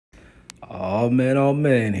Oh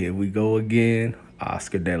man, here we go again.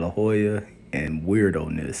 Oscar De La Hoya and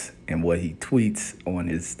weirdo-ness and what he tweets on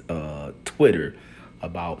his Twitter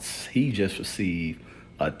about he just received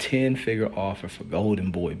a 10-figure offer for Golden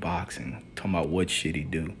Boy Boxing. Talking about what shit he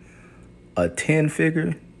do. A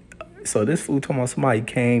 10-figure? So this fool talking about somebody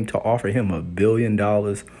came to offer him $1 billion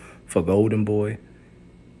for Golden Boy.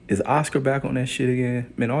 Is Oscar back on that shit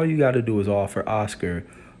again? Man, all you got to do is offer Oscar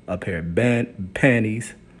a pair of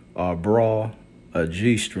panties, a bra, a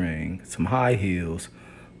G-string, some high heels,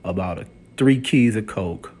 about 3 keys of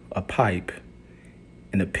coke, a pipe,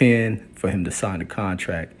 and a pen for him to sign the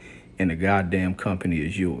contract, and the goddamn company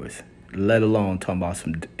is yours. Let alone talking about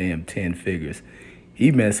some damn 10 figures.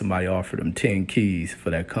 He met somebody offered him 10 keys for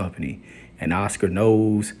that company, and Oscar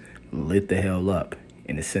knows, lit the hell up,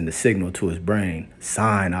 and it sent a signal to his brain,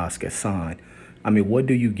 sign, Oscar, sign. I mean, what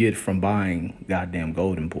do you get from buying goddamn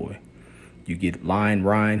Golden Boy? You get Lion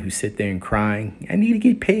Ryan, who sit there and crying, I need to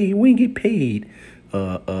get paid, we ain't get paid.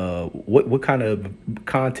 What kind of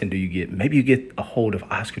content do you get? Maybe you get a hold of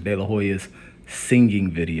Oscar De La Hoya's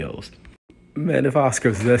singing videos. Man, if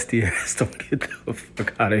Oscar's zesty ass don't get the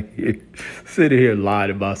fuck out of here, sitting here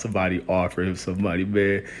lying about somebody offering him some money,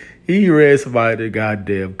 man. He read somebody in the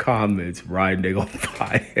goddamn comments writing they gonna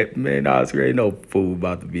buy it. Man, Oscar ain't no fool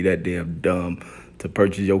about to be that damn dumb to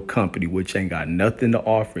purchase your company, which ain't got nothing to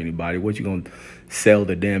offer anybody. What you gonna sell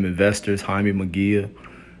the damn investors, Jaime Magia,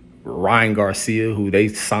 Ryan Garcia, who they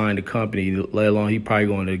signed the company, let alone he probably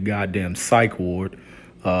going to the goddamn psych ward.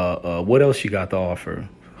 What else you got to offer?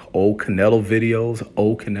 Old Canelo videos,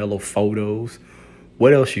 old Canelo photos.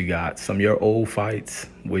 What else you got? Some of your old fights,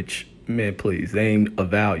 which, man, please, they ain't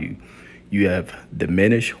of value. You have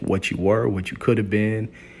diminished what you were, what you could have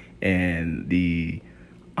been, and the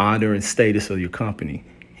honor and status of your company,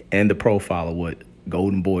 and the profile of what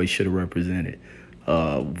Golden Boy should have represented.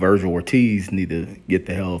 Virgil Ortiz need to get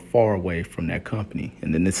the hell far away from that company.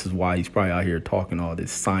 And then this is why he's probably out here talking all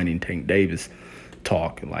this signing Tank Davis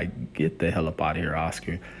talk. Like, get the hell up out of here,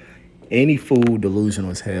 Oscar. Any fool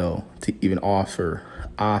delusional as hell to even offer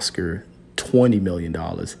Oscar $20 million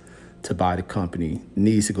to buy the company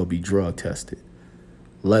needs to go be drug tested,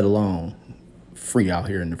 let alone free out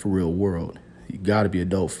here in the real world. You got to be a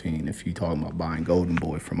dope fiend if you're talking about buying Golden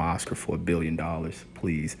Boy from Oscar for $1 billion,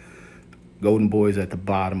 please. Golden Boy is at the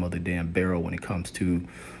bottom of the damn barrel when it comes to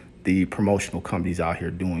the promotional companies out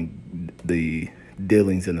here doing the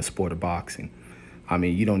dealings in the sport of boxing. I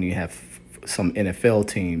mean, you don't even have some NFL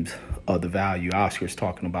teams of the value. Oscar's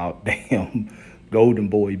talking about damn Golden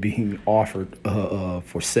Boy being offered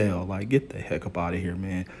for sale. Like, get the heck up out of here,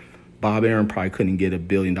 man. Bob Aaron probably couldn't get $1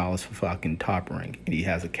 billion for fucking Top Rank, and he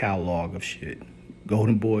has a catalog of shit.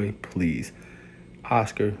 Golden Boy, please.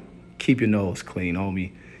 Oscar, keep your nose clean,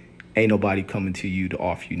 homie. Ain't nobody coming to you to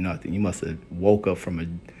offer you nothing. You must have woke up from a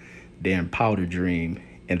damn powder dream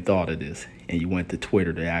and thought of this, and you went to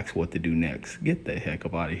Twitter to ask what to do next. Get the heck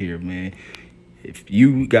up out of here, man. If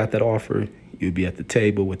you got that offer, you'd be at the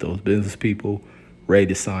table with those business people ready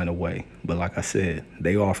to sign away. But like I said,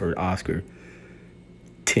 they offered Oscar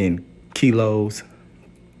 10 kilos,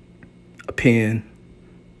 a pen,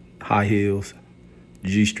 high heels,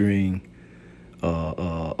 G-string,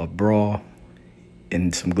 a bra,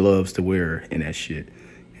 and some gloves to wear in that shit.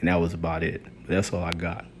 And that was about it. But that's all I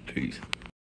got. Peace.